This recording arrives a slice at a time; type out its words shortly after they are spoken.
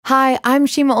Hi, I'm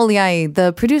Shima Oliai,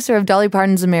 the producer of Dolly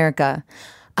Parton's America.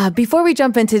 Before we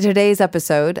jump into today's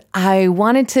episode, I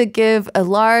wanted to give a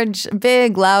large,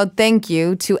 big, loud thank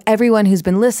you to everyone who's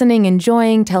been listening,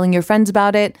 enjoying, telling your friends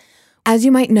about it. As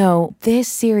you might know, this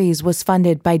series was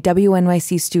funded by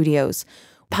WNYC Studios,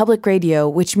 public radio,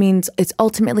 which means it's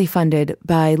ultimately funded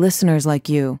by listeners like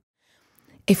you.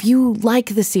 If you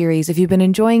like the series, if you've been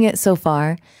enjoying it so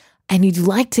far, and you'd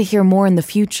like to hear more in the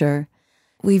future,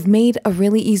 we've made a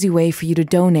really easy way for you to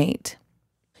donate.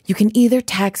 You can either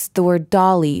text the word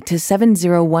Dolly to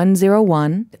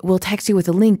 70101. We'll text you with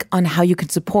a link on how you can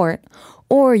support,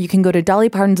 or you can go to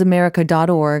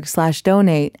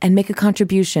dollypartonsamerica.org/donate and make a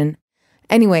contribution.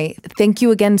 Anyway, thank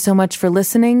you again so much for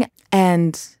listening,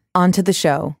 and on to the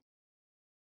show.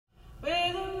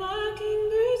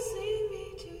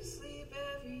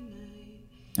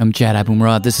 I'm Chad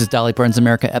Abumrad. This is Dolly Parton's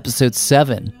America, Episode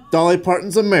 7. Dolly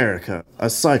Parton's America, a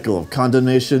cycle of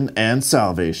condemnation and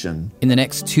salvation. In the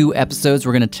next 2 episodes,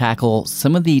 we're going to tackle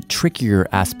some of the trickier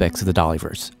aspects of the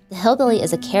Dollyverse. The hillbilly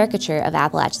is a caricature of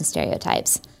Appalachian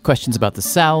stereotypes. Questions about the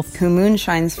South. Who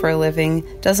moonshines for a living,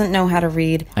 doesn't know how to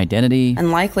read. Identity.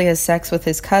 And likely has sex with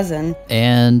his cousin.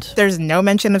 And there's no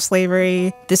mention of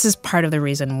slavery. This is part of the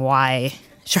reason why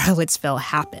Charlottesville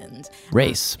happened.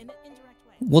 Race.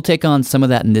 We'll take on some of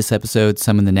that in this episode,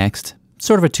 some in the next.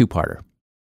 Sort of a 2-parter.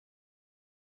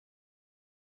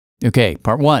 Okay,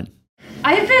 part 1.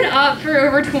 I've been up for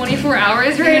over 24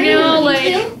 hours right now.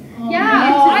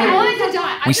 I wanted to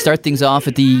die. We start things off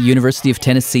at the University of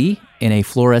Tennessee in a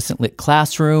fluorescent lit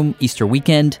classroom, Easter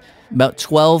weekend. About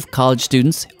 12 college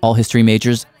students, all history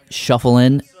majors, shuffle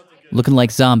in, looking like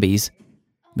zombies,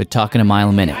 but talking a mile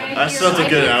a minute. I slept a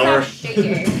good hour.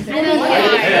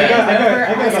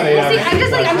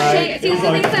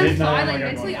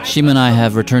 Shima and I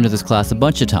have returned to this class a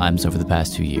bunch of times over the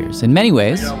past 2 years. In many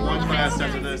ways,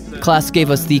 class gave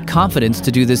us the confidence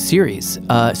to do this series.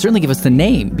 Certainly gave us the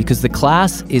name, because the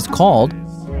class is called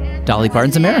Dolly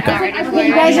Parton's America.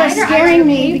 You guys are scaring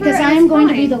me because I am going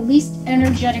to be the least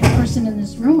energetic person in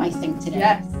this room, I think,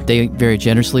 today. They very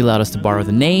generously allowed us to borrow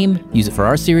the name, use it for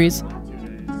our series.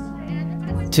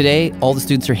 Today, all the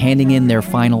students are handing in their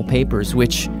final papers,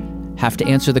 which have to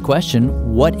answer the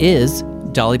question, what is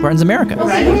Dolly Parton's America?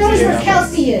 Okay, who knows where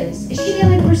Kelsey is? Is she the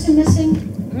only person missing?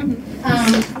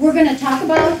 Mm-hmm. We're going to talk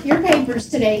about your papers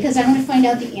today because I want to find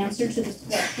out the answer to this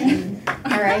question.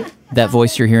 All right? That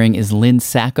voice you're hearing is Lynn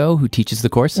Sacco, who teaches the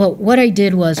course. Well, what I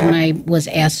did was when I was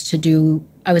asked to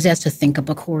think up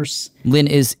a course. Lynn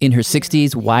is in her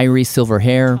 60s, wiry silver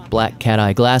hair, black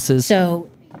cat-eye glasses. So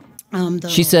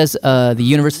she says the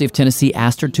University of Tennessee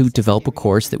asked her to develop a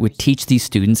course that would teach these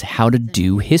students how to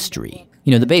do history.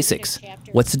 You know, the basics.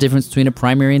 What's the difference between a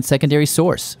primary and secondary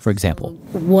source, for example?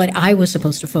 What I was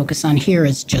supposed to focus on here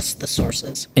is just the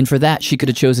sources. And for that, she could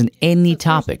have chosen any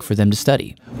topic for them to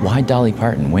study. Why Dolly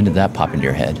Parton? When did that pop into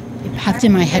your head? It popped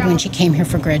in my head when she came here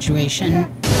for graduation.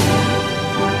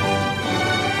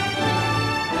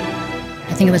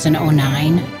 I think it was in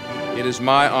 2009. It is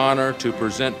my honor to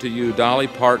present to you Dolly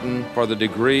Parton for the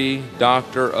degree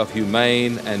Doctor of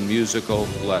Humane and Musical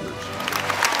Letters.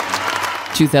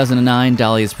 2009,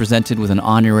 Dolly is presented with an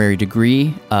honorary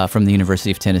degree from the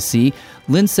University of Tennessee.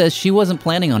 Lynn says she wasn't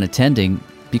planning on attending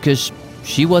because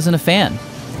she wasn't a fan.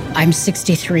 I'm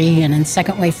 63, and in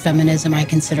second-wave feminism, I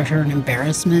consider her an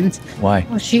embarrassment. Why?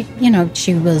 Well, she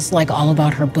was like all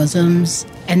about her bosoms.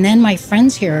 And then my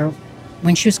friends here,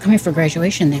 when she was coming for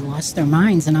graduation, they lost their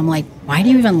minds. And I'm like, why do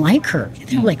you even like her?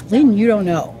 They're like, Lynn, you don't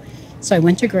know. So I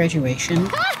went to graduation.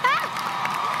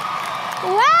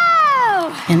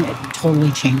 Wow! And it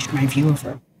totally changed my view of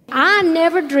her. I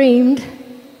never dreamed,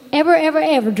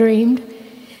 ever dreamed,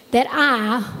 that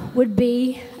I would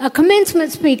be a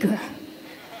commencement speaker.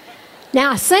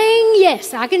 Now, sing,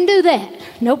 yes, I can do that.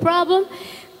 No problem.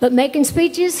 But making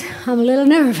speeches, I'm a little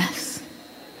nervous.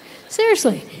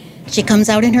 Seriously. She comes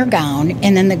out in her gown,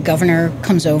 and then the governor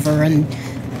comes over, and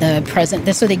the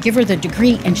president. So they give her the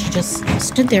degree, and she just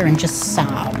stood there and just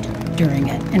sobbed during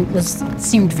it, and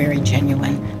seemed very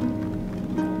genuine.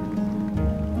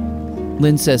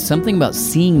 Lynn says something about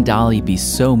seeing Dolly be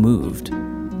so moved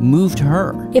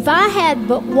her. If I had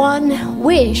but one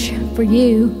wish for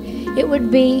you, it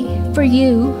would be for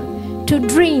you to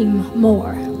dream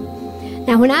more.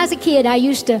 Now, when I was a kid, I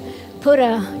used to put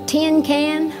a tin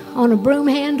can on a broom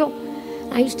handle.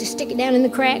 I used to stick it down in the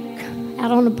crack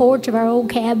out on the porch of our old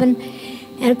cabin.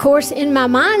 And, of course, in my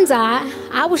mind's eye,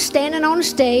 I was standing on a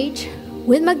stage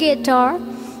with my guitar,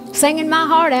 singing my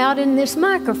heart out in this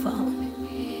microphone.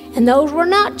 And those were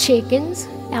not chickens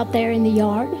out there in the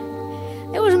yard.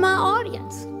 It was my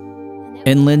audience.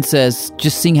 And Lynn says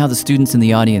just seeing how the students in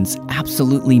the audience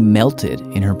absolutely melted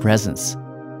in her presence,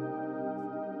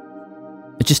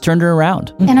 it just turned her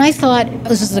around. And I thought,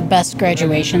 this is the best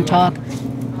graduation talk.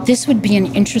 This would be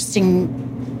an interesting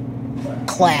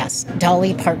class,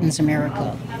 Dolly Parton's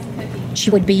America. She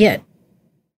would be it.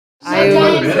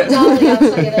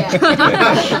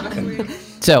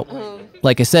 So,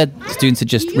 like I said, students had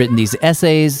just written these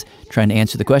essays trying to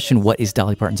answer the question, what is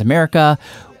Dolly Parton's America?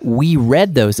 We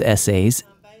read those essays,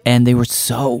 and they were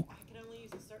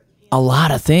a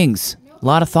lot of things, a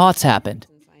lot of thoughts happened.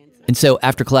 And so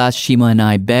after class, Shima and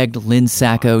I begged Lynn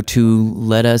Sacco to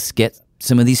let us get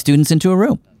some of these students into a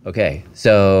room. Okay,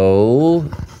 so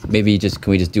maybe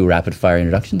can we just do rapid fire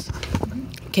introductions?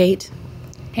 Kate.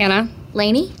 Hannah.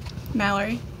 Lainey.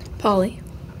 Mallory. Polly.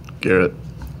 Garrett.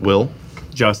 Will.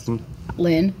 Justin.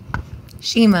 Lynn.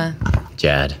 Shima.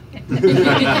 Jad.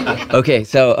 Okay,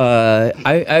 so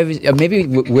I was maybe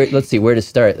let's see where to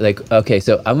start.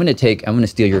 So I'm gonna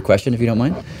steal your question if you don't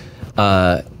mind,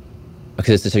 because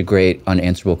it's such a great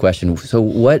unanswerable question. So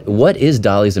what is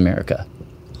Dolly's America?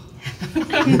 That's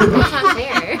not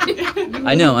fair.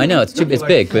 I know, it's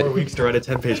big, but 4 weeks to write a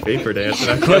 10-page paper to answer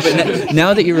that question. But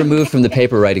now that you're removed from the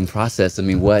paper writing process, I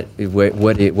mean, what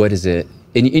is it?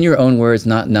 In your own words,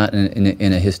 not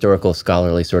in a historical,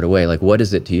 scholarly sort of way. Like, what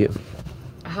is it to you?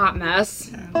 A hot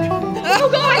mess. Oh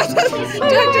God,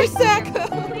 Dr. Sacco.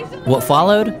 What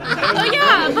followed But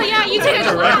yeah, you take it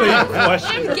Directly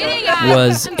question. I'm getting at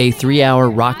was a 3-hour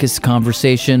raucous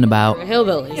conversation about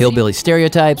hillbilly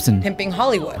stereotypes and Pimping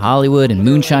Hollywood. and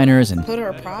moonshiners and Put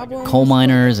her problems. coal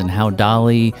miners and how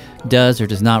Dolly does or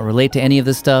does not relate to any of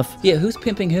this stuff. Yeah, who's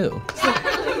pimping who?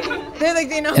 They're like,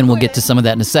 they know. And we'll get to some of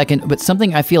that in a second. But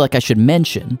something I feel like I should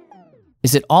mention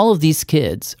is that all of these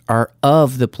kids are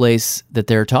of the place that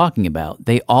they're talking about.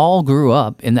 They all grew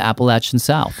up in the Appalachian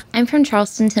South. I'm from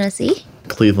Charleston, Tennessee.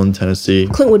 Cleveland, Tennessee.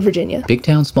 Clintwood, Virginia. Big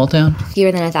town, small town?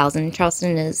 Fewer than 1,000.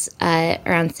 Charleston is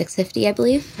around 650, I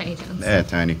believe. Yeah,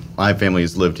 tiny. My family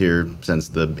has lived here since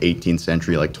the 18th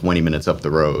century, like 20 minutes up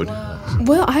the road.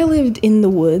 Well, I lived in the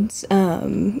woods,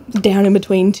 down in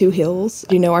between two hills.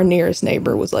 Our nearest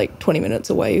neighbor was like 20 minutes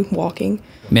away walking.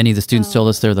 Many of the students told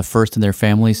us they're the first in their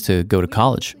families to go to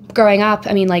college. growing up,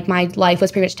 I mean, like, my life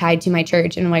was pretty much tied to my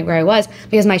church and like where I was,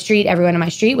 because my street, everyone in my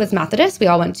street was Methodist. We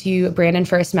all went to Brandon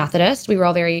First Methodist. We were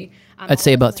all very... I'd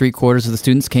say about 3/4 of the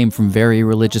students came from very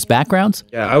religious backgrounds.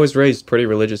 Yeah, I was raised pretty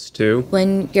religious too.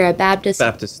 When you're a Baptist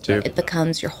too, it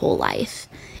becomes your whole life.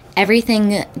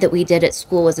 Everything that we did at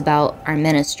school was about our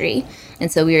ministry.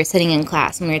 And so we were sitting in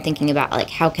class and we were thinking about, like,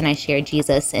 how can I share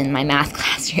Jesus in my math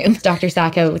classroom? Dr.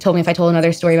 Sacco told me if I told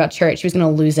another story about church, she was going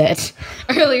to lose it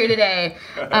earlier today.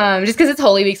 Just because it's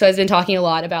Holy Week, so I've been talking a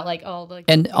lot about, like, all the...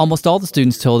 And almost all the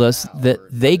students told us that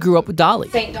they grew up with Dolly.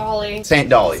 St. Dolly. St.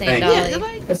 Dolly, St.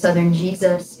 Dolly. The Southern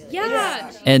Jesus.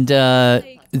 Yeah. And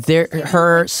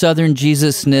her Southern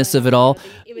Jesus-ness of it all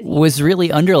was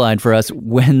really underlined for us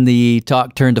when the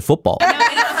talk turned to football.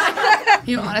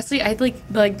 You know, honestly, I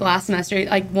like last semester,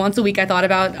 like once a week I thought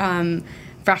about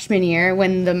freshman year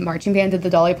when the marching band did the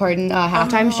Dolly Parton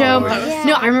halftime show. Yeah.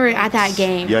 No, I remember at that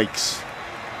game. Yikes.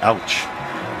 Ouch.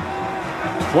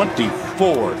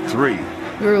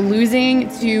 24-3. We were losing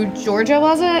to Georgia,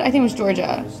 was it? I think it was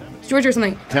Georgia. Georgia or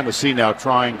something. Tennessee now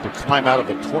trying to climb out of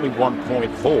a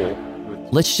 21-point hole.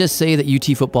 Let's just say that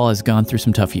UT football has gone through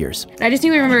some tough years. I just do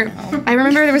remember, I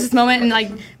remember there was this moment in like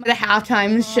the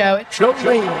halftime show.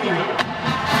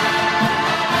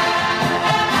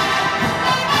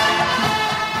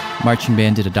 Marching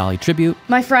band did a Dolly tribute.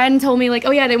 My friend told me, like,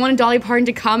 oh yeah, they wanted Dolly Parton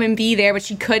to come and be there, but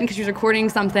she couldn't because she was recording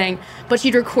something. But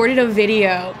she'd recorded a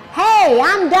video. Hey,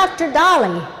 I'm Dr.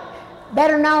 Dolly,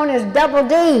 better known as Double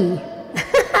D.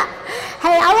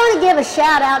 Hey, I want to give a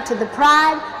shout out to the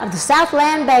pride of the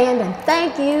Southland Band and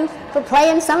thank you for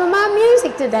playing some of my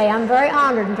music today. I'm very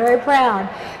honored and very proud.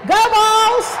 Go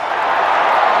Vols!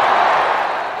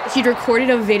 She'd recorded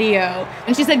a video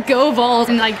and she said, go Vols,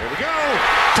 and like, here we go,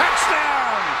 touchdown!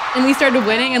 And we started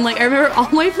winning, and like I remember all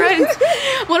my friends,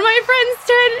 one of my friends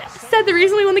said the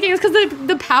reason we won the game is because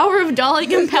the power of Dolly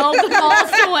compelled the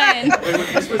Vols to win.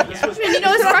 You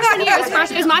know, it was freshman year.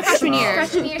 It was my freshman year.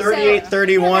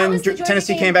 38-31.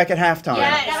 Tennessee came back at halftime.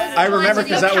 I remember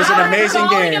because that was an amazing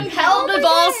game. Compelled the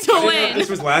Vols to win. This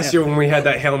was last year when we had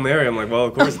that Hail Mary. I'm like, well,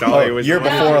 of course Dolly was. Year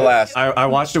before last. I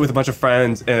watched it with a bunch of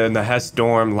friends in the Hess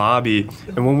dorm lobby,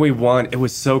 and when we won, it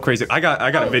was so crazy. I got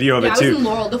a video of it too. I was in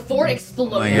Laurel. The fort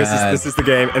exploded. This is the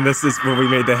game, and this is when we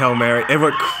made the Hail Mary. It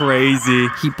went crazy.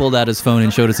 He pulled out his phone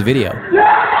and showed us a video.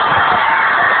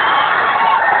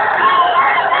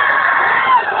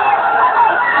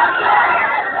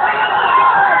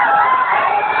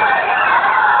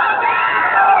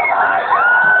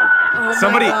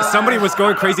 Somebody was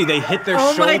going crazy. They hit their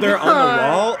shoulder on the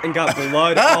wall and got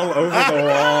blood all over the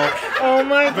wall. Oh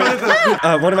my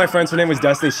God. One of my friends, her name was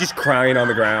Destiny. She's crying on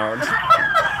the ground.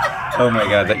 Oh my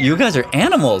God, you guys are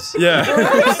animals. Yeah.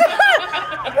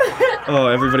 Oh,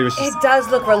 everybody was just... It does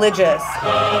look religious.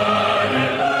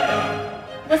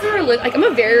 I'm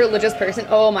a very religious person.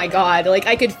 Oh my God. Like,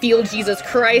 I could feel Jesus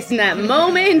Christ in that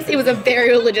moment. It was a very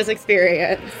religious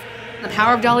experience. The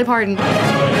power of Dolly Parton.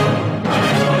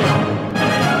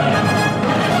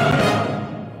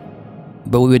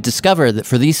 But we would discover that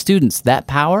for these students, that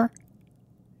power,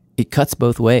 it cuts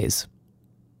both ways.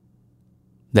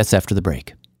 That's after the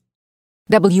break.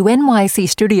 WNYC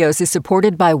Studios is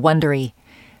supported by Wondery.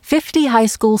 50 high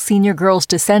school senior girls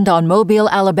descend on Mobile,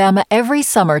 Alabama every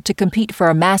summer to compete for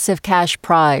a massive cash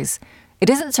prize.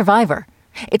 It isn't Survivor.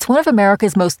 It's one of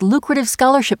America's most lucrative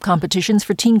scholarship competitions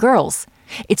for teen girls.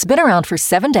 It's been around for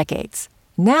 7 decades.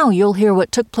 Now you'll hear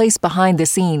what took place behind the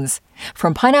scenes.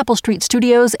 From Pineapple Street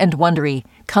Studios and Wondery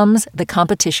comes The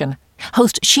Competition.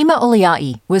 Host Shima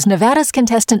Oliai was Nevada's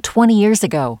contestant 20 years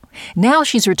ago. Now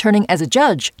she's returning as a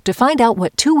judge to find out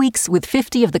what 2 weeks with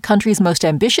 50 of the country's most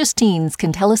ambitious teens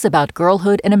can tell us about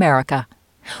girlhood in America.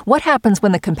 What happens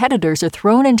when the competitors are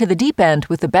thrown into the deep end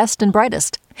with the best and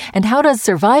brightest? And how does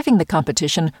surviving the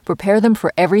competition prepare them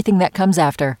for everything that comes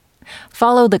after?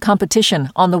 Follow The Competition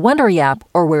on the Wondery app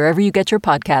or wherever you get your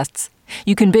podcasts.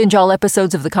 You can binge all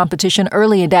episodes of The Competition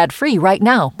early and ad-free right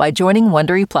now by joining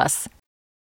Wondery Plus.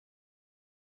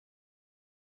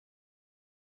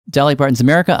 Dolly Parton's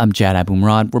America, I'm Jad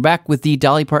Abumrad. We're back with the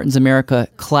Dolly Parton's America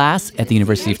class at the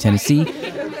University of Tennessee.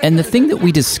 And the thing that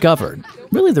we discovered,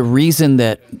 really the reason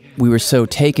that we were so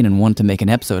taken and wanted to make an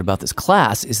episode about this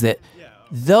class, is that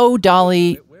though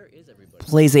Dolly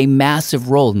plays a massive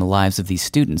role in the lives of these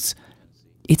students,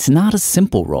 it's not a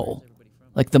simple role.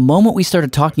 Like the moment we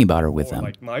started talking about her with them,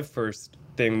 Like my first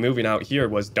thing moving out here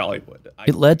was Dollywood.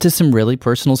 it led to some really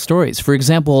personal stories. For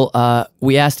example,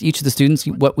 we asked each of the students,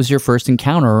 what was your first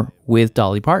encounter with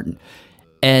Dolly Parton?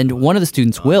 And one of the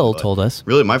students, Will, told us,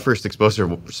 Really, my first exposure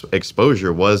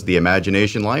was the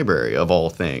Imagination Library, of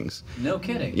all things. No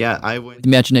kidding. Yeah, I went... The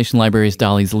Imagination Library is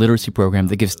Dolly's literacy program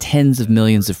that gives tens of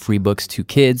millions of free books to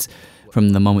kids from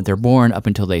the moment they're born up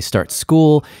until they start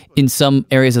school. In some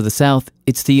areas of the South,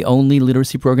 it's the only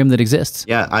literacy program that exists.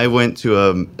 Yeah, I went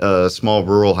to a small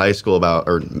rural high school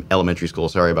elementary school,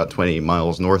 about 20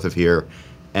 miles north of here.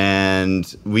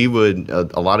 And we would,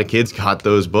 a lot of kids got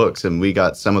those books, and we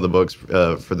got some of the books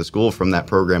for the school from that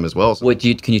program as well.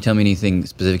 Can you tell me anything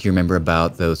specific you remember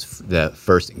about that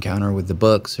first encounter with the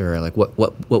books, or like what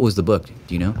was the book?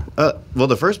 Do you know? Well,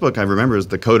 the first book I remember is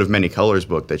the Coat of Many Colors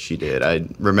book that she did. I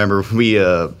remember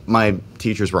my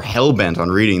teachers were hell-bent on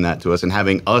reading that to us and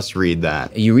having us read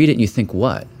that. You read it and you think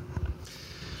what?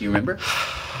 Do you remember?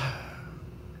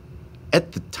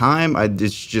 At the time,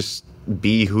 it's just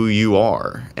be who you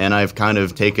are, and I've kind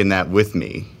of taken that with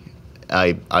me.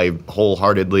 I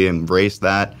wholeheartedly embrace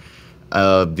that.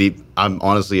 I'm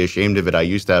honestly ashamed of it. I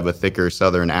used to have a thicker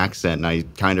Southern accent, and I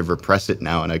kind of repress it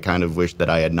now, and I kind of wish that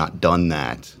I had not done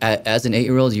that. As an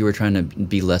 8-year-old, you were trying to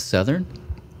be less Southern?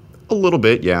 A little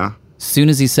bit, yeah. Soon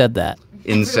as he said that.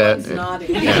 A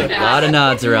lot of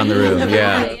nods around the room,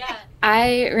 yeah.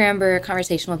 I remember a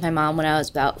conversation with my mom when I was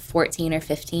about 14 or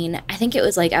 15. I think it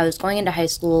was like I was going into high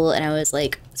school and I was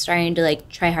like starting to like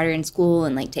try harder in school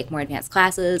and like take more advanced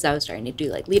classes. I was starting to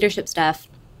do like leadership stuff.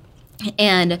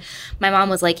 And my mom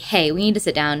was like, hey, we need to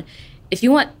sit down. If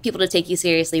you want people to take you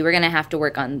seriously, we're going to have to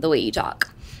work on the way you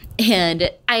talk. And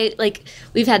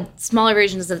we've had smaller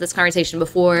versions of this conversation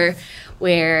before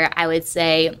where I would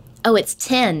say, oh, it's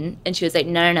 10. And she was like,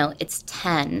 no, it's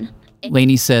 10.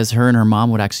 Lainey says her and her mom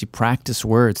would actually practice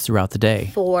words throughout the day.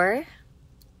 4.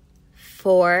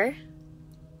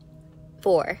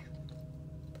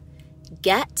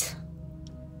 Get.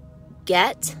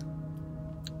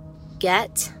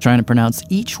 Trying to pronounce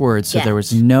each word so there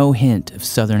was no hint of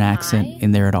Southern accent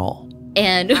in there at all.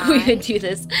 And we would do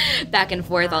this back and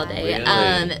forth all day.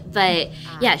 Really? But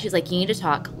yeah, she was like, you need to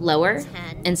talk lower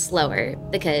and slower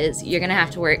because you're going to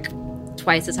have to work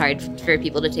twice as hard for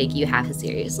people to take you half as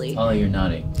seriously. Oh, you're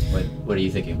nodding. What are you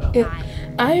thinking about?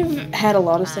 I've had a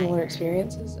lot of similar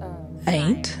experiences.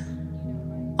 Ain't,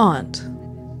 aunt,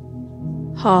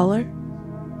 holler,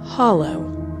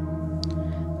 hollow,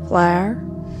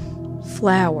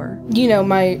 flower. You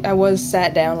know, I was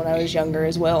sat down when I was younger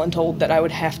as well and told that I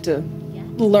would have to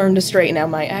learn to straighten out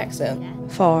my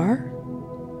accent. Fire,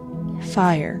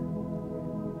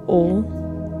 oil.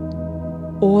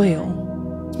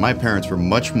 My parents were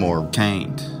much more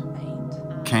can't.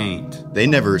 They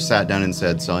never sat down and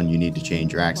said, son, you need to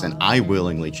change your accent. I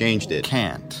willingly changed it.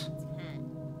 Can't.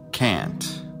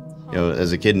 can't. You know,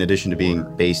 as a kid, in addition to being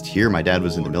based here, my dad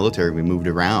was in the military. We moved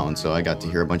around, so I got to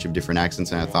hear a bunch of different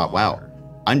accents, and I thought, wow,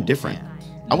 I'm different.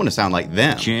 I want to sound like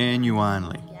them.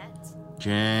 Genuinely,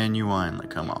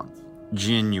 come on.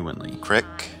 Genuinely.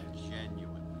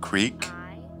 Creek.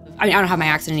 I mean, I don't have my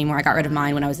accent anymore. I got rid of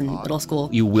mine when I was in middle school.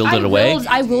 You willed it away?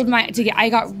 I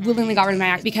willingly got rid of my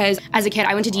accent because as a kid,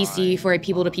 I went to DC for a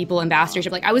people-to-people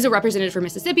ambassadorship. Like, I was a representative for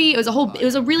Mississippi. It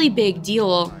was a really big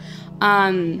deal.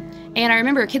 And I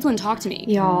remember kids wouldn't talk to me.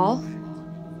 Y'all.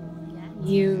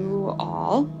 You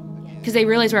all. Because they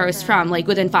realized where I was from, like,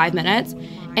 within 5 minutes.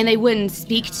 And they wouldn't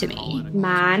speak to me.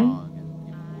 Mine.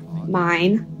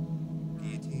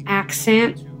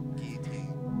 Accent.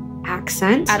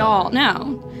 At all,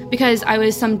 no. Because I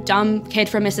was some dumb kid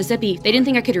from Mississippi. They didn't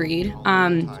think I could read.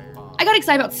 I got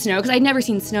excited about snow because I'd never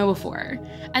seen snow before.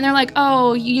 And they're like,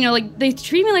 oh, you know, like, they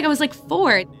treat me like I was like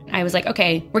 4. I was like,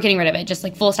 okay, we're getting rid of it. Just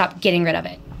like full stop, getting rid of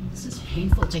it. This is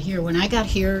painful to hear. When I got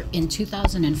here in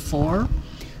 2004,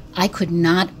 I could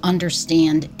not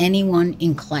understand anyone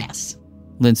in class.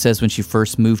 Lynn says when she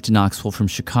first moved to Knoxville from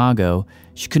Chicago,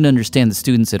 she couldn't understand the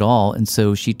students at all, and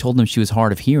so she told them she was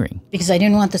hard of hearing. Because I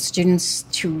didn't want the students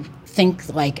to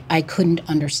think like I couldn't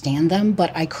understand them,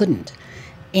 but I couldn't.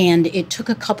 And it took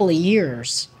a couple of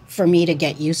years for me to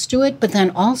get used to it, but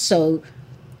then also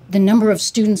the number of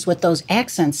students with those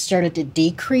accents started to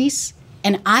decrease,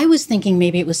 and I was thinking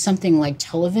maybe it was something like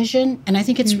television, and I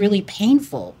think it's really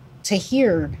painful to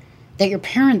hear that your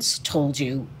parents told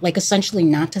you, like, essentially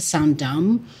not to sound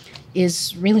dumb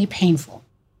is really painful.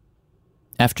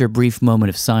 After a brief moment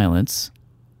of silence,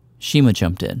 Shima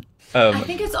jumped in. I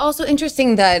think it's also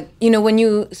interesting that, you know, when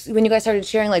you guys started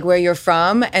sharing, like, where you're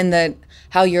from and that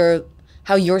how you're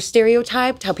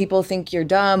stereotyped, how people think you're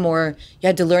dumb, or you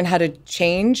had to learn how to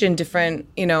change in different,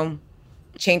 you know,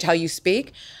 change how you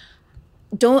speak.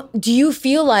 Do you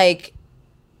think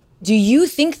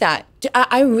that,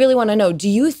 I really want to know, do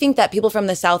you think that people from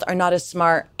the South are not as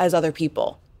smart as other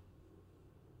people?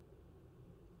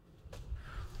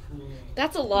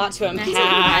 That's a lot to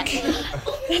unpack.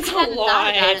 That's a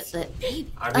lot.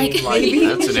 I mean,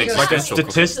 like a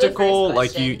statistical,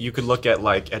 like you could look at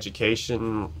like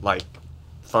education, like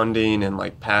funding and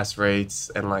like pass rates,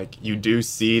 and like you do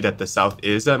see that the South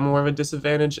is at more of a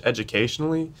disadvantage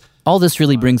educationally. All this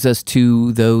really brings us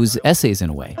to those essays in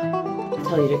a way. I'll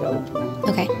tell you to go.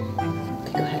 Okay.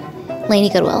 Go ahead. Lainey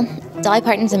Goodwill, Dolly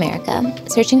Parton's America,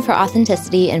 Searching for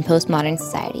Authenticity in Postmodern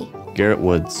Society. Garrett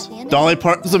Woods. Dolly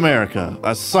Parton's America,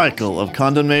 a cycle of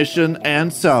condemnation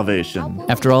and salvation.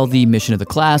 After all, the mission of the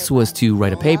class was to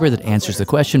write a paper that answers the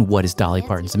question, what is Dolly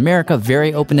Parton's America?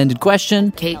 Very open-ended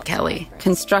question. Kate Kelly.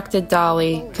 Constructed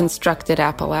Dolly, constructed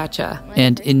Appalachia.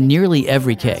 And in nearly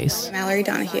every case, Mallory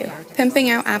Donahue. Pimping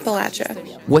out Appalachia.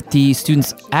 What the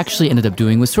students actually ended up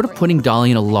doing was sort of putting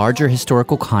Dolly in a larger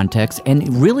historical context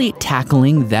and really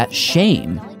tackling that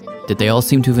shame that they all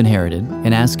seem to have inherited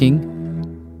and asking,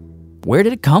 where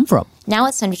did it come from? Now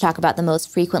it's time to talk about the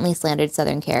most frequently slandered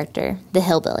Southern character, the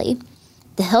hillbilly.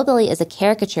 The hillbilly is a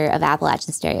caricature of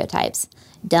Appalachian stereotypes.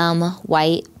 Dumb,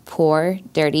 white, poor,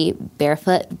 dirty,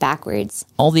 barefoot, backwards.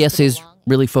 All the essays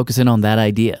really focus in on that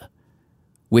idea,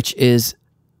 which is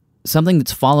something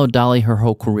that's followed Dolly her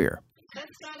whole career.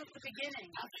 Let's start at the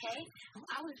beginning, okay?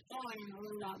 I was born in a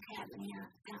little log cabin here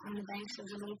on the banks of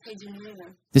the Little Pigeon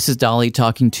River. This is Dolly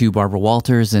talking to Barbara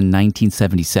Walters in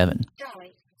 1977.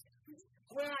 Dolly,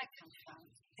 where I come from,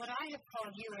 would I have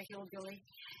called you a hillbilly?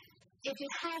 If you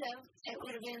had of, it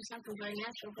would have been something very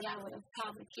natural, but I would have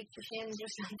probably kicked your shins or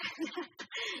something.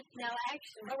 No,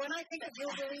 actually, but when I think of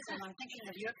hillbillies, am I thinking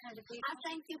of your kind of people? I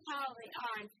think you probably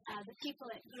are. The people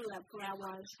that grew up where I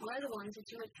was were the ones that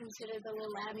you would consider the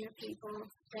little Abner people,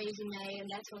 Daisy May, and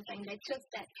that sort of thing. They took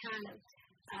that kind of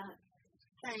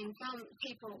thing from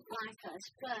people like us,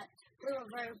 but we were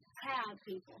very proud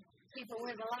people. People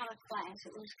with a lot of class.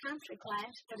 It was country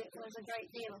class, but it was a great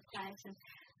deal of class, and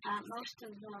most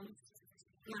of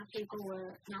my people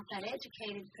were not that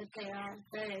educated, but they are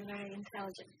very, very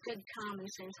intelligent. Good common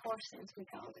sense, horse sense, we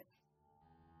called it.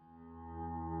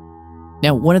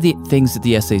 Now, one of the things that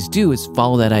the essays do is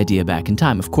follow that idea back in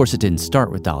time. Of course, it didn't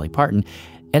start with Dolly Parton.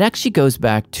 It actually goes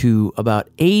back to about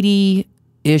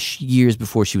 80-ish years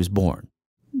before she was born.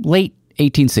 Late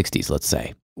 1860s, let's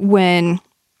say. When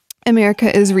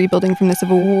America is rebuilding from the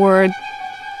Civil War,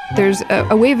 there's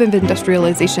a wave of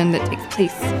industrialization that takes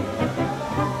place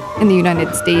in the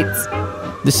United States.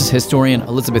 This is historian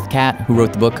Elizabeth Catt, who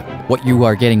wrote the book, What You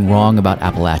Are Getting Wrong About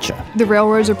Appalachia. The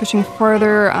railroads are pushing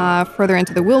further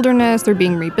into the wilderness. They're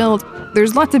being rebuilt.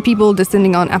 There's lots of people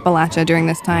descending on Appalachia during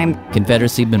this time.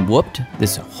 Confederacy had been whooped.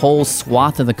 This whole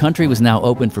swath of the country was now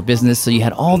open for business, so you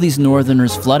had all these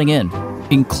Northerners flooding in,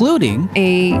 including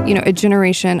a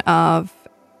generation of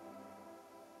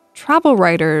travel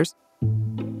writers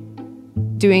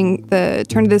doing the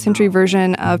turn-of-the-century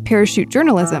version of parachute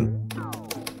journalism.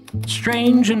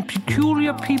 Strange and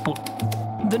peculiar people.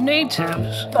 The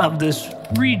natives of this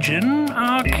region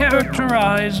are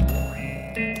characterized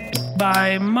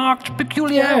by marked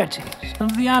peculiarities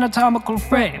of the anatomical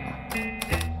frame,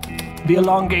 the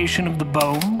elongation of the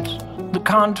bones, the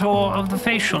contour of the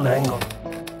facial angle.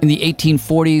 In the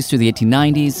 1840s through the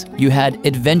 1890s, you had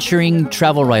adventuring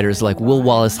travel writers like Will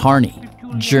Wallace Harney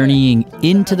journeying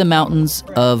into the mountains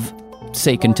of,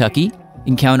 say, Kentucky,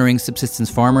 encountering subsistence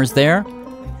farmers there,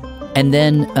 and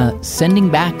then sending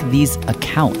back these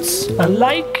accounts. A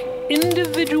like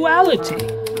individuality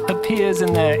appears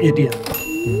in their idiom.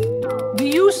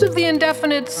 The use of the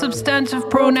indefinite substantive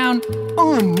pronoun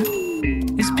un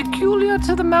is peculiar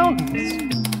to the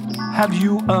mountains. Have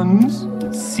you uns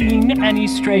seen any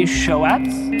stray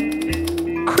shoats?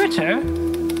 Critter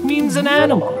means an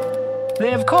animal.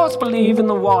 They of course believe in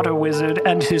the water wizard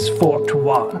and his forked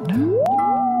wand.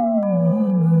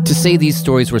 To say these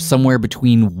stories were somewhere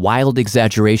between wild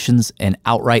exaggerations and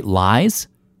outright lies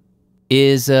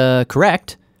is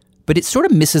correct, but it sort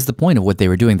of misses the point of what they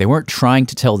were doing. They weren't trying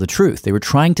to tell the truth. They were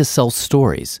trying to sell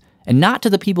stories, and not to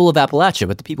the people of Appalachia,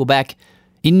 but the people back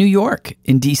in New York,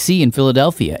 in D.C., in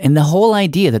Philadelphia. And the whole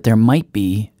idea that there might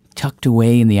be, tucked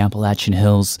away in the Appalachian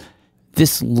Hills,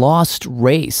 this lost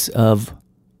race of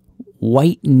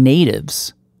white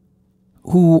natives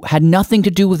who had nothing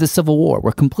to do with the Civil War,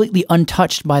 were completely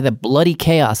untouched by the bloody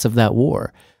chaos of that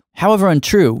war. However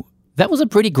untrue, that was a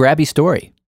pretty grabby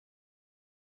story.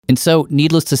 And so,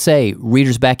 needless to say,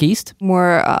 readers back east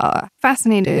were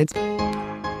fascinated.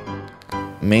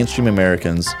 Mainstream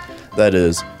Americans, that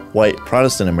is, white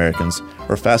Protestant Americans,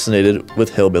 were fascinated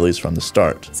with hillbillies from the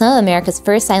start. Some of America's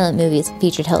first silent movies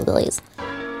featured hillbillies,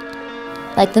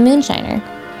 like The Moonshiner.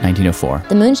 1904.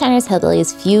 The Moonshiners'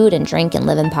 hillbillies feud and drink and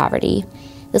live in poverty.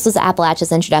 This was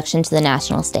Appalachia's introduction to the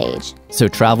national stage. So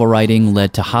travel writing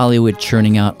led to Hollywood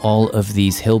churning out all of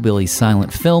these hillbilly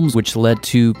silent films, which led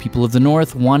to people of the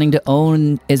North wanting to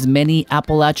own as many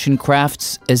Appalachian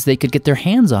crafts as they could get their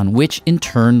hands on, which in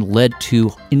turn led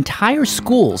to entire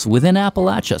schools within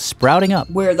Appalachia sprouting up.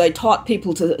 Where they taught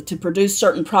people to produce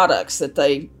certain products that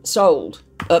they sold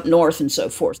up north and so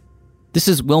forth. This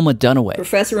is Wilma Dunaway,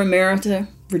 Professor Emerita,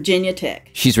 Virginia Tech.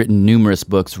 She's written numerous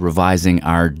books revising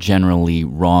our generally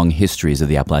wrong histories of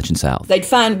the Appalachian South. They'd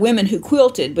find women who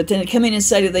quilted, but then they'd come in and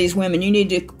say to these women, you need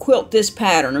to quilt this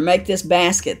pattern or make this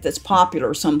basket that's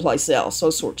popular someplace else,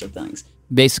 those sorts of things.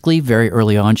 Basically, very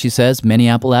early on, she says, many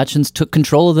Appalachians took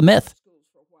control of the myth,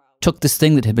 took this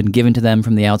thing that had been given to them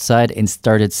from the outside and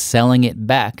started selling it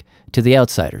back to the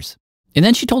outsiders. And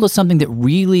then she told us something that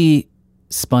really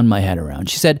spun my head around.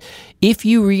 She said, if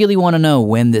you really want to know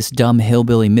when this dumb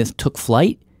hillbilly myth took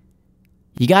flight,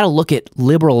 you got to look at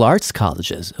liberal arts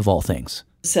colleges, of all things.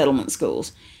 Settlement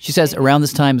schools. She says around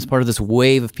this time, as part of this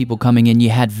wave of people coming in, you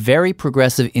had very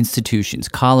progressive institutions,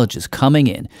 colleges coming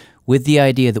in with the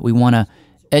idea that we want to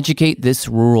educate this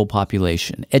rural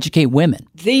population, educate women.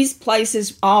 These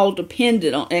places all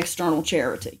depended on external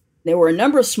charity. There were a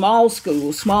number of small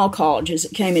schools, small colleges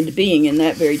that came into being in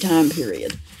that very time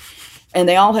period. And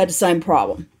they all had the same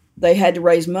problem. They had to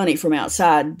raise money from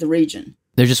outside the region.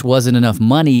 There just wasn't enough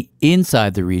money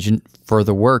inside the region for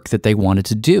the work that they wanted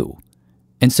to do.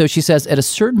 And so she says at a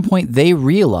certain point they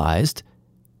realized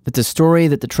that the story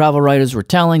that the travel writers were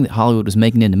telling, that Hollywood was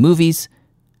making into movies,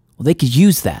 well, they could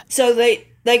use that. So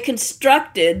they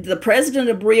constructed, the president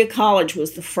of Berea College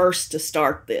was the first to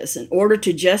start this in order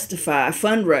to justify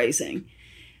fundraising.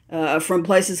 From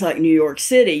places like New York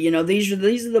City, you know, these are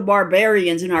the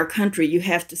barbarians in our country you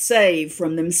have to save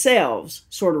from themselves,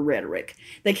 sort of rhetoric.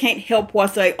 They can't help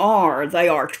what they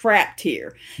are trapped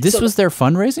here. This was their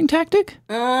fundraising tactic?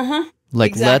 Uh-huh.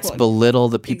 Like, exactly. Let's belittle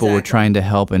the people we're trying to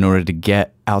help in order to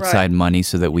get outside money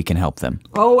so that we can help them.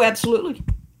 Oh, absolutely.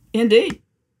 Indeed.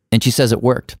 And she says it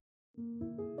worked.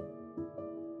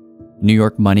 New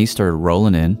York money started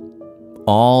rolling in.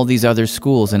 All these other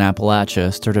schools in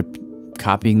Appalachia started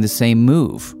copying the same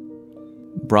move,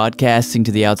 broadcasting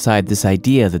to the outside this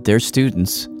idea that their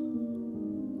students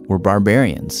were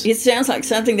barbarians. It sounds like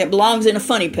something that belongs in a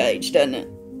funny page, doesn't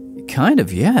it? Kind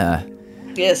of, yeah.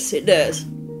 Yes, it does.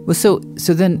 Well, so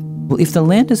then, if the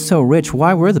land is so rich,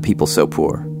 why were the people so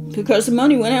poor? Because the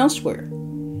money went elsewhere.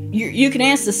 You can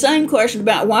ask the same question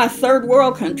about why third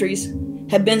world countries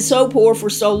have been so poor for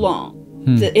so long.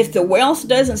 That if the wealth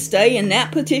doesn't stay in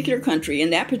that particular country,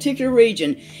 in that particular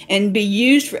region, and be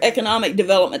used for economic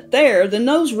development there, then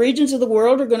those regions of the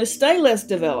world are going to stay less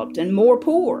developed and more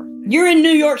poor. You're in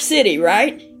New York City,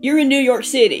 right? You're in New York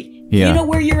City. Yeah. You know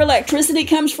where your electricity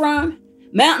comes from?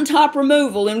 Mountaintop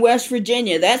Removal in West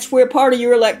Virginia. That's where part of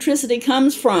your electricity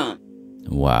comes from.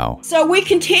 Wow. So we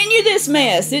continue this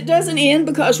mess. It doesn't end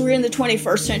because we're in the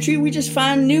 21st century. We just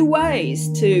find new ways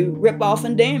to rip off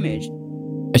and damage.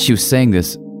 As she was saying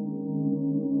this,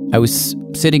 I was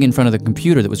sitting in front of the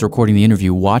computer that was recording the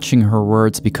interview, watching her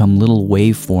words become little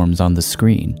waveforms on the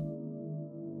screen.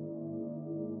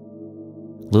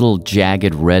 Little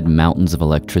jagged red mountains of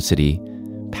electricity,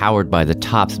 powered by the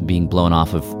tops being blown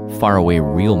off of faraway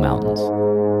real mountains.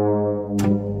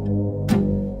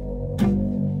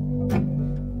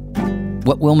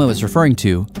 What Wilma was referring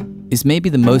to is maybe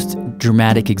the most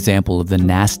dramatic example of the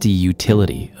nasty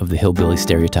utility of the hillbilly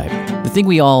stereotype. The thing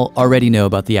we all already know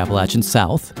about the Appalachian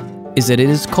South is that it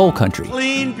is coal country.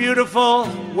 Clean, beautiful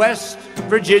West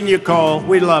Virginia coal.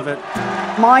 We love it.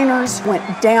 Miners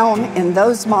went down in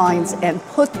those mines and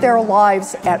put their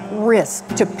lives at risk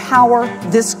to power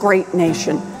this great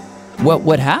nation.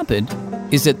 What happened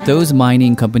is that those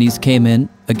mining companies came in,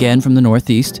 again from the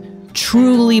Northeast,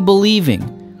 truly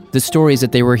believing the stories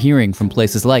that they were hearing from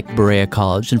places like Berea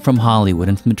College and from Hollywood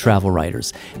and from the travel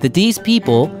writers, that these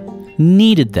people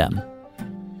needed them,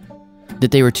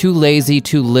 that they were too lazy,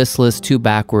 too listless, too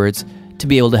backwards to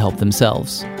be able to help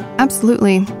themselves.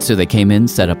 Absolutely. So they came in,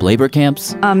 set up labor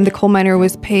camps. The coal miner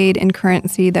was paid in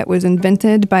currency that was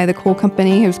invented by the coal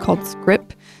company. It was called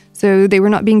scrip. So they were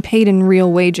not being paid in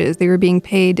real wages. They were being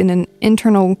paid in an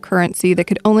internal currency that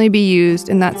could only be used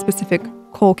in that specific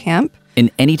coal camp. And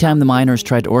anytime the miners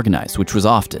tried to organize, which was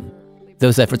often,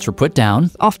 those efforts were put down.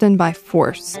 Often by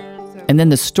force. And then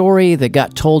the story that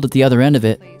got told at the other end of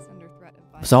it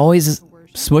was always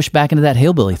smushed back into that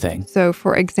hillbilly thing. So,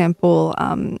 for example,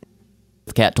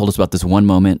 Kat told us about this one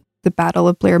moment. The Battle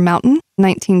of Blair Mountain,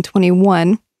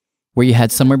 1921. Where you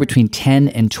had somewhere between 10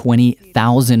 and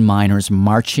 20,000 miners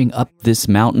marching up this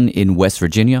mountain in West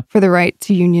Virginia. For the right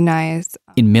to unionize.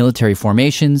 In military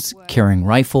formations, carrying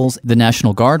rifles. The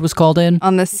National Guard was called in.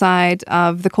 On the side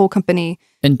of the coal company.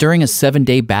 And during a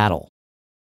 7-day battle,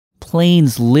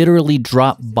 planes literally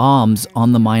dropped bombs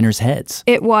on the miners' heads.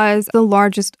 It was the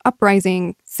largest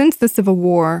uprising since the Civil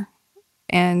War.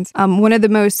 And one of the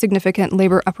most significant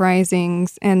labor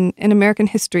uprisings in American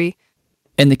history.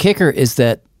 And the kicker is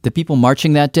that the people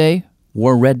marching that day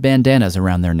wore red bandanas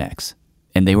around their necks,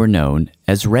 and they were known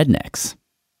as rednecks.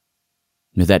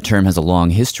 Now, that term has a long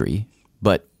history,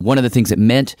 but one of the things it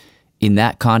meant in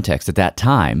that context at that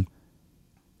time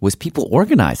was people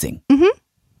organizing. Mm-hmm.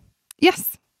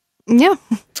 Yes. Yeah.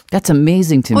 That's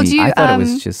amazing to me. I thought it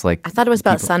was just like... I thought it was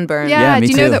about sunburn. Yeah, me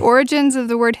do you too. know the origins of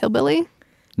the word hillbilly?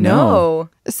 No.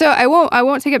 So I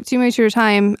won't take up too much of your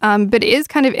time, but it is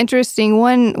kind of interesting.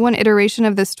 One iteration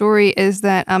of the story is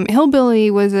that hillbilly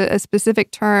was a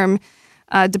specific term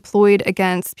deployed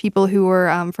against people who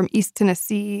were from East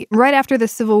Tennessee right after the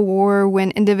Civil War,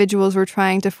 when individuals were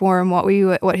trying to form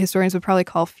what historians would probably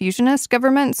call fusionist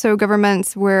governments. So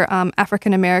governments where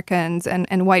African Americans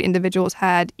and white individuals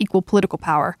had equal political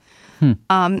power.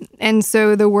 And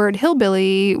so the word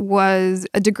hillbilly was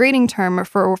a degrading term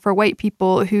for white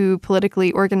people who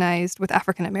politically organized with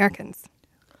African Americans.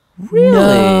 Really?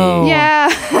 No. Yeah.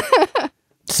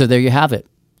 So there you have it.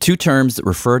 Two terms that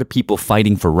refer to people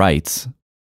fighting for rights,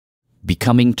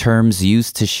 becoming terms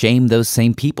used to shame those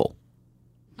same people.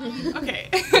 Okay.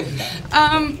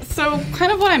 So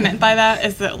kind of what I meant by that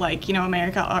is that, like, you know,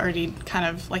 America already kind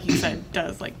of, like you said,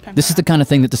 does like... This is the kind of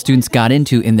thing that the students got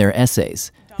into in their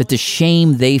essays, that the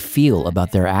shame they feel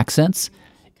about their accents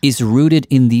is rooted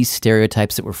in these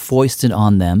stereotypes that were foisted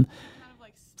on them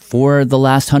for the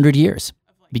last 100 years,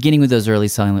 beginning with those early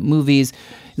silent movies,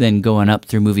 then going up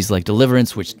through movies like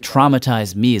Deliverance, which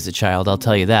traumatized me as a child, I'll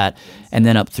tell you that, and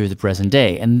then up through the present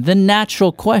day. And the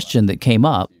natural question that came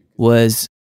up was,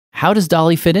 how does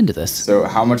Dolly fit into this? So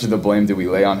how much of the blame do we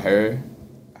lay on her?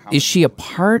 Is she a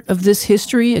part of this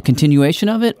history, a continuation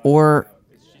of it, or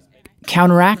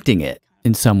counteracting it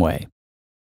in some way?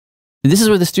 And this is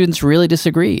where the students really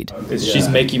disagreed. She's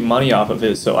making money off of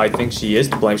it, so I think she is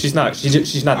to blame. She's not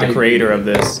the creator of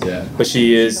this, but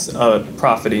she is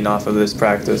profiting off of this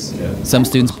practice. Some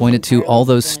students pointed to all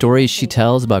those stories she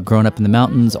tells about growing up in the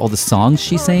mountains, all the songs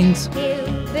she sings.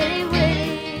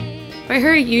 By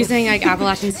her using like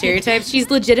Appalachian stereotypes, she's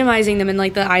legitimizing them in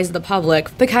like the eyes of the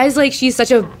public because like she's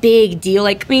such a big deal.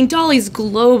 Like, I mean, Dolly's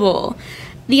global.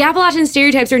 the Appalachian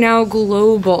stereotypes are now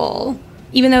global,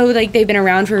 even though like they've been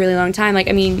around for a really long time. Like,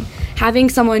 I mean, having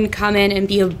someone come in and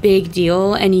be a big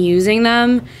deal and using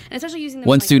them, and especially using them.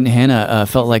 One student, Hannah,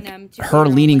 felt like her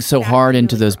leaning so hard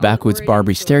into those backwoods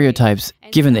Barbary stereotypes,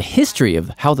 given the history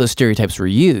of how those stereotypes were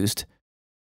used,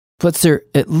 puts her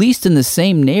at least in the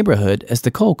same neighborhood as the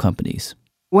coal companies.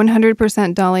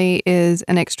 100% Dolly is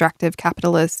an extractive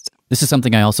capitalist. This is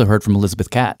something I also heard from Elizabeth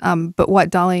Catt. But what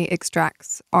Dolly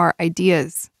extracts are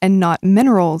ideas and not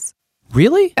minerals.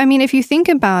 Really? I mean, if you think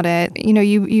about it, you know,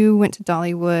 you went to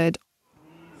Dollywood.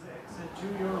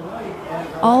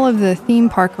 All of the theme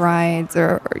park rides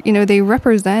are, you know, they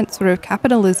represent sort of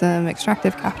capitalism,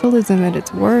 extractive capitalism at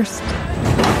its worst.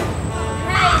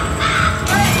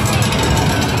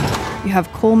 You have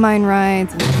coal mine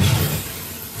rides,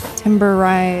 timber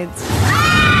rides.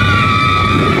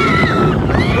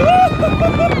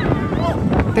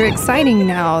 They're exciting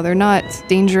now. They're not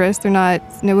dangerous. No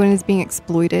one is being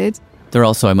exploited. They're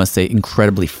also, I must say,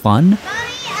 incredibly fun.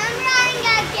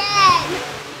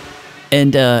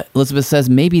 And Elizabeth says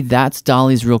maybe that's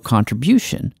Dolly's real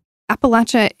contribution.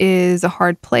 Appalachia is a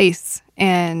hard place,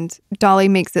 and Dolly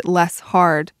makes it less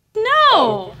hard.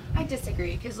 No! I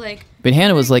disagree, because, like... But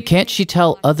Hannah was like, can't she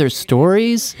tell other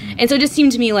stories? And so it just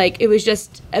seemed to me like it was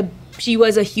just... she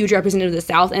was a huge representative of the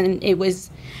South, and it was...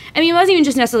 I mean, it wasn't even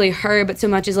just necessarily her, but so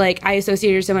much as, like, I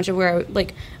associated her so much of where,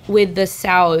 like, with the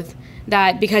South,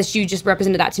 that because she just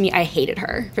represented that to me, I hated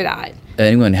her for that.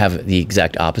 Anyone have the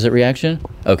exact opposite reaction?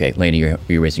 Okay, Lainey,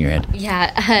 you're raising your hand.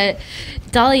 Yeah,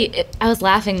 Dolly, I was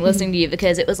laughing listening to you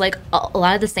because it was like a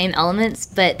lot of the same elements,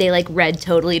 but they like read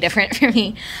totally different for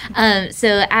me.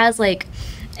 So as like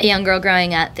a young girl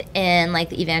growing up in like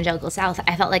the evangelical South,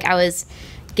 I felt like I was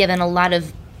given a lot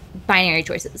of binary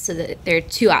choices. So that there are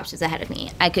two options ahead of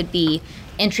me. I could be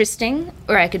interesting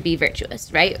or I could be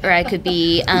virtuous, right? Or I could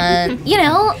be, you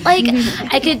know, like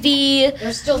I could be...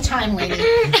 There's still time, lady.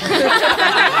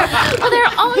 Well, there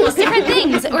are all these different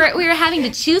things. We were having to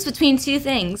choose between two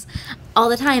things all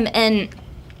the time. And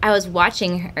I was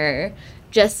watching her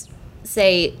just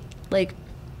say, like,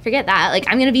 forget that. Like,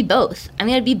 I'm going to be both. I'm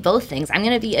going to be both things. I'm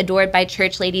going to be adored by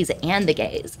church ladies and the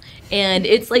gays. And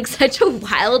it's like such a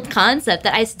wild concept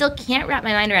that I still can't wrap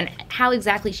my mind around how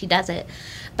exactly she does it.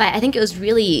 But I think it was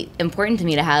really important to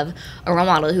me to have a role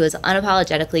model who was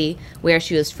unapologetically where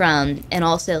she was from, and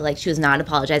also like she was not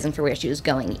apologizing for where she was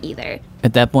going either.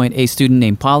 At that point, a student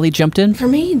named Polly jumped in. For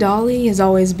me, Dolly has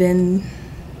always been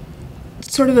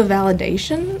sort of a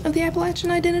validation of the Appalachian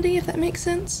identity, if that makes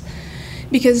sense.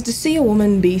 Because to see a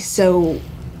woman be so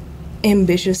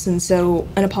ambitious and so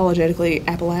unapologetically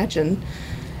Appalachian,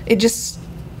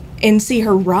 and see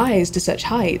her rise to such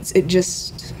heights, it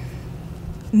just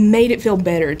made it feel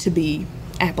better to be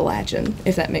Appalachian,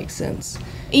 if that makes sense.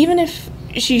 Even if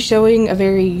she's showing a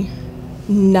very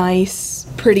nice,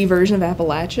 pretty version of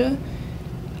Appalachia,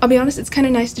 I'll be honest, it's kind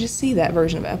of nice to just see that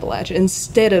version of Appalachia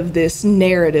instead of this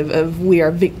narrative of we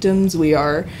are victims, we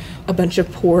are a bunch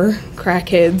of poor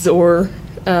crackheads or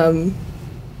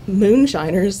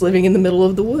moonshiners living in the middle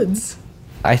of the woods.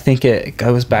 I think it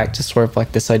goes back to sort of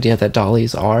like this idea that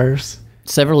Dolly's ours.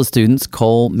 Several students,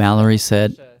 Cole, Mallory,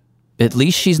 said, at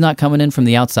least she's not coming in from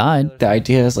the outside. The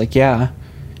idea is like,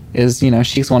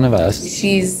 she's one of us.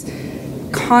 She's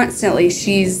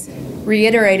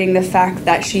reiterating the fact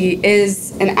that she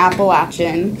is an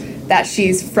Appalachian, that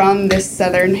she's from this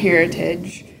Southern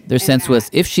heritage. Their sense was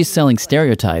if she's selling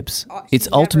stereotypes, it's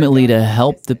ultimately to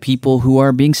help the people who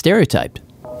are being stereotyped.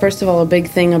 First of all, a big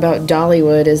thing about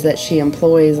Dollywood is that she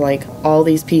employs like all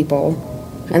these people.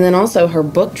 And then also her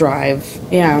book drive.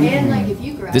 Yeah.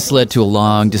 This led to a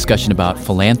long discussion about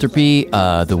philanthropy,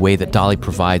 the way that Dolly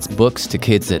provides books to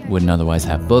kids that wouldn't otherwise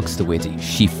have books, the way that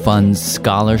she funds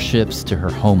scholarships to her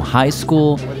home high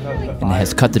school, and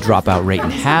has cut the dropout rate in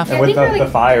half. And with the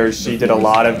fires, she did a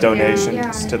lot of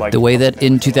donations to like... The way that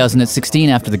in 2016,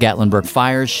 after the Gatlinburg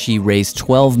fires, she raised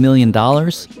 $12 million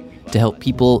to help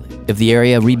people of the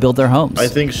area rebuild their homes. I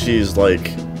think she's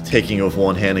like taking with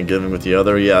one hand and giving with the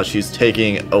other. Yeah, she's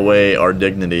taking away our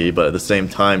dignity, but at the same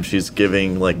time, she's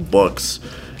giving like books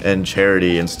and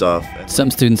charity and stuff.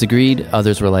 Some students agreed,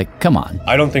 others were like, come on.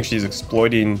 I don't think she's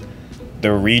exploiting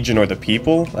the region or the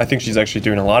people. I think she's actually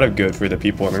doing a lot of good for the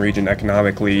people in the region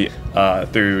economically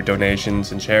through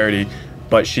donations and charity,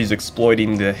 but she's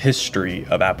exploiting the history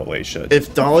of Appalachia.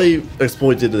 If Dolly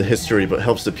exploited the history but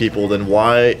helps the people, then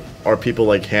why are people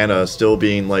like Hannah still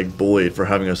being like bullied for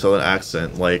having a Southern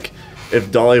accent? Like, if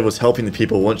Dolly was helping the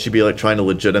people, wouldn't she be like trying to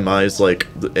legitimize like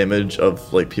the image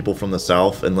of like people from the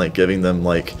South and like giving them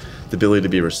like the ability to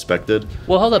be respected?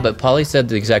 Well, hold up, but Polly said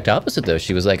the exact opposite though.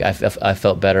 She was like, I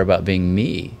felt better about being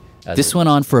me. This went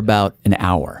on for about an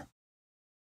hour,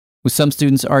 with some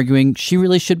students arguing she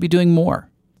really should be doing more,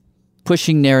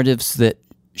 pushing narratives that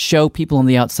show people on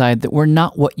the outside that we're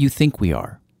not what you think we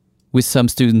are, with some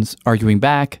students arguing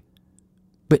back,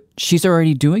 but she's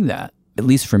already doing that, at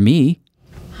least for me.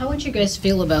 How would you guys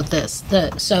feel about this?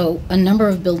 So a number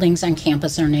of buildings on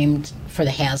campus are named for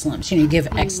the Haslams. You give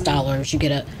X dollars, you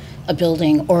get a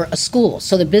building or a school.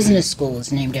 So the business school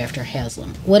is named after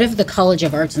Haslam. What if the College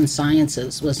of Arts and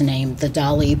Sciences was named the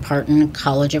Dolly Parton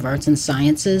College of Arts and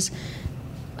Sciences?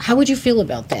 How would you feel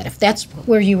about that if that's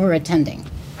where you were attending?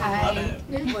 I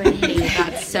would hate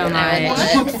that so much. I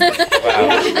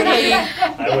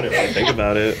wouldn't really think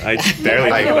about it. I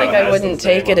barely I feel like I wouldn't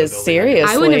take it as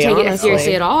seriously. I wouldn't take it honestly.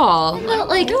 seriously at all. Well,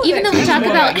 like, even though we talk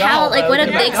about how, like, what a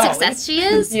big success she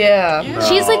is. Yeah.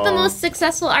 She's, like, the most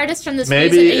successful artist from this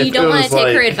Maybe region, and you if don't it want to was,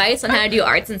 take her like- advice on how to do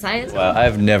arts and science. Wow,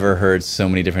 I've never heard so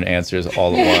many different answers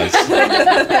all at once.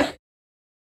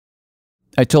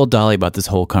 I told Dolly about this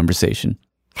whole conversation.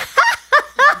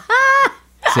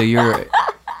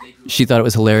 She thought it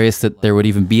was hilarious that there would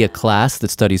even be a class that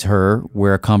studies her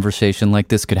where a conversation like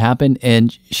this could happen.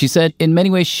 And she said, in many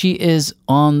ways, she is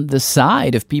on the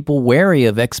side of people wary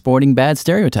of exporting bad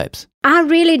stereotypes. I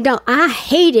really don't. I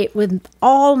hate it with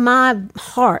all my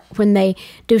heart when they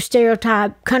do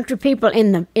stereotype country people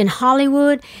in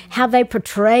Hollywood, how they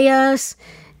portray us,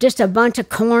 just a bunch of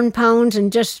corn pones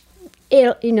and just,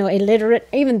 illiterate,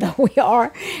 even though we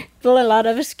are. A lot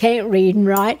of us can't read and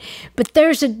write. But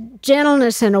there's a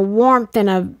gentleness and a warmth and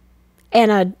a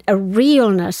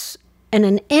realness and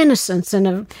an innocence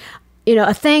and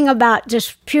a thing about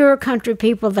just pure country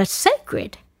people that's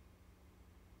sacred.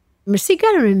 But see, you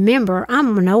got to remember,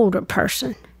 I'm an older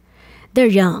person. They're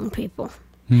young people.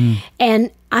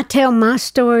 And I tell my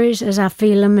stories as I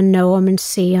feel them and know them and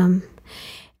see them.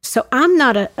 So I'm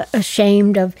not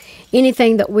ashamed of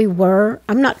anything that we were.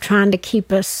 I'm not trying to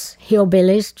keep us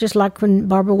hillbillies, just like when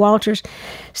Barbara Walters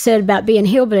said about being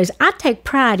hillbillies. I take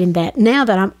pride in that now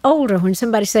that I'm older. When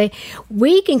somebody say,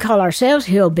 we can call ourselves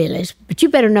hillbillies, but you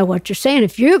better know what you're saying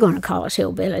if you're going to call us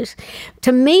hillbillies.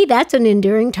 To me, that's an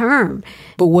enduring term.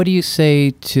 But what do you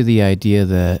say to the idea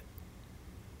that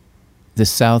the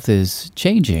South is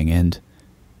changing and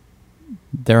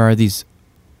there are these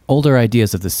older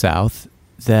ideas of the South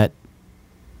that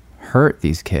hurt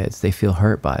these kids? They feel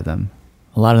hurt by them.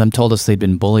 A lot of them told us they'd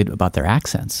been bullied about their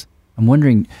accents. I'm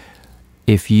wondering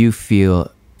if you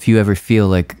ever feel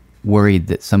like worried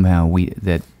that somehow we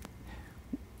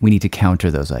need to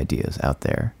counter those ideas out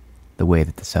there, the way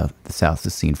that the South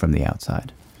is seen from the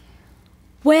outside.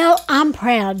 Well, I'm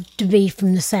proud to be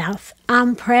from the South.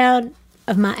 I'm proud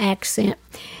of my accent.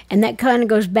 And that kind of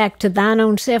goes back to thine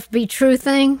own self be true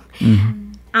thing.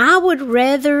 Mm-hmm. I would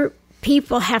rather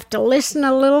people have to listen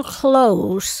a little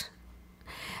closer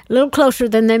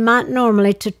than they might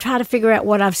normally to try to figure out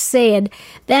what I've said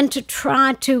than to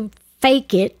try to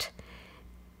fake it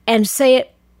and say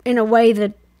it in a way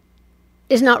that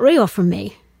is not real for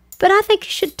me. But I think you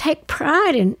should take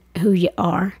pride in who you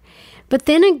are. But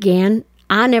then again,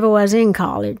 I never was in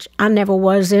college. I never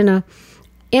was in a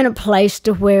place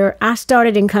to where I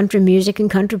started in country music, and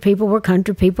country people were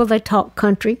country people. They talked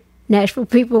country. Nashville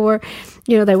people were,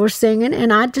 they were singing,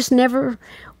 and I just never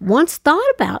once thought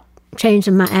about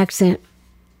changing my accent.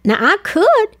 Now, I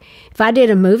could, if I did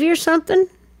a movie or something.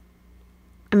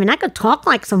 I mean, I could talk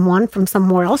like someone from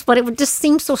somewhere else, but it would just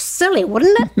seem so silly,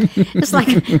 wouldn't it? It's like,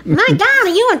 my God, are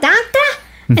you a doctor?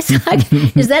 It's like,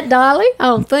 is that Dolly? I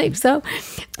don't think so.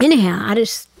 Anyhow, I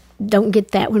just don't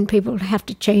get that when people have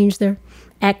to change their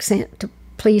accent to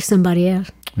please somebody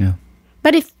else. Yeah.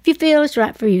 But if you feel it's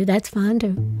right for you, that's fine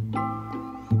too.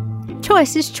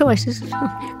 Choices.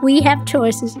 We have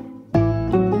choices.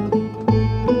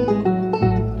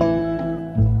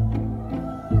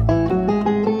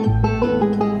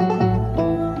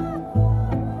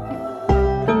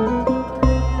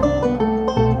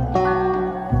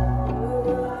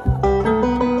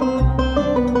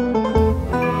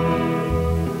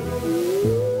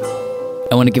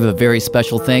 I want to give a very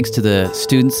special thanks to the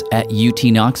students at UT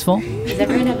Knoxville. Does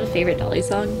everyone have a favorite Dolly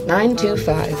song?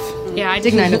 925. Yeah, I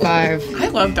dig 9 to 5. I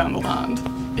love Down the Blonde.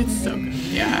 It's so good.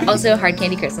 Yeah. Also, Hard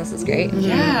Candy Christmas is great.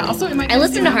 Yeah. Also, I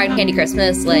listen to Hard Candy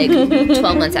Christmas like 12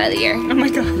 months out of the year. Oh my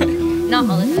God. Not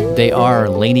all the time. They are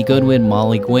Lainey Goodwin,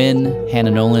 Molly Gwynn,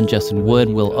 Hannah Nolan, Justin Wood,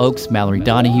 Will Oakes, Mallory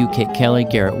Donahue, Kate Kelly,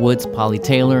 Garrett Woods, Polly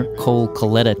Taylor, Cole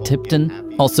Coletta Tipton.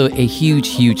 Also, a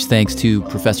huge thanks to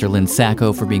Professor Lynn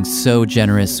Sacco for being so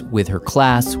generous with her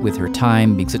class, with her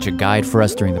time, being such a guide for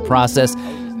us during the process,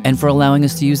 and for allowing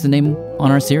us to use the name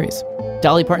on our series.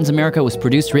 Dolly Parton's America was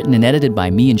produced, written, and edited by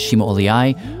me and Shima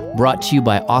Oliai. brought to you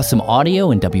by Awesome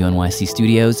Audio and WNYC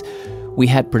Studios. We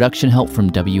had production help from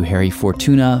W. Harry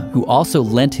Fortuna, who also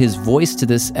lent his voice to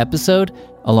this episode,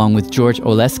 along with George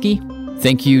Oleski.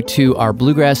 Thank you to our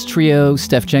Bluegrass trio,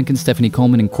 Steph Jenkins, Stephanie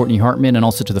Coleman, and Courtney Hartman, and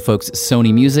also to the folks at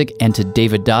Sony Music, and to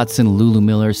David Dodson, Lulu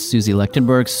Miller, Susie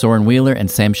Lechtenberg, Soren Wheeler,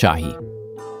 and Sam Shahi.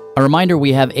 A reminder,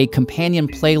 we have a companion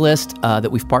playlist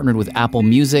that we've partnered with Apple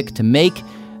Music to make,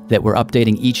 that we're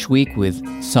updating each week with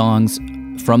songs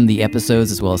from the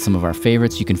episodes, as well as some of our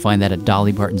favorites. You can find that at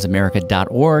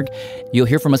dollypartonsamerica.org. You'll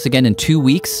hear from us again in 2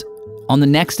 weeks on the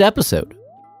next episode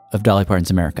of Dolly Parton's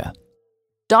America.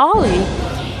 Dolly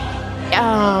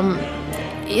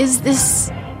is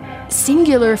this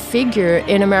singular figure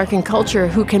in American culture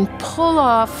who can pull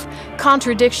off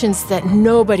contradictions that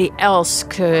nobody else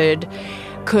could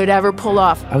ever pull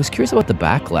off. I was curious about the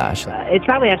backlash. It's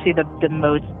probably actually the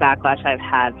most backlash I've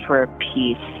had for a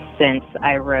piece since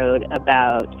I wrote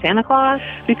about Santa Claus.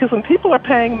 Because when people are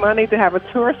paying money to have a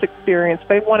tourist experience,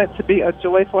 they want it to be a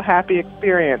joyful, happy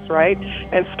experience, right?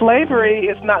 And slavery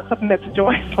is not something that's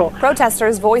joyful.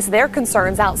 Protesters voiced their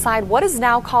concerns outside what is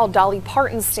now called Dolly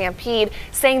Parton's Stampede,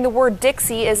 saying the word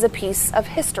Dixie is a piece of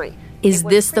history. Is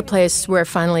this the place where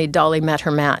finally Dolly met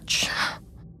her match?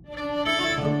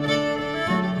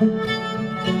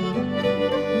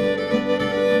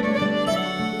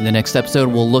 In the next episode,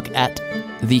 we'll look at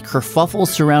the kerfuffle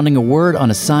surrounding a word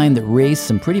on a sign that raised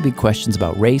some pretty big questions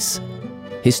about race,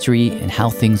 history, and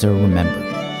how things are remembered.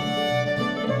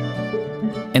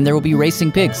 And there will be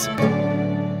racing pigs.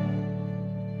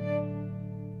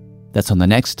 That's on the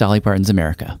next Dolly Parton's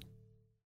America.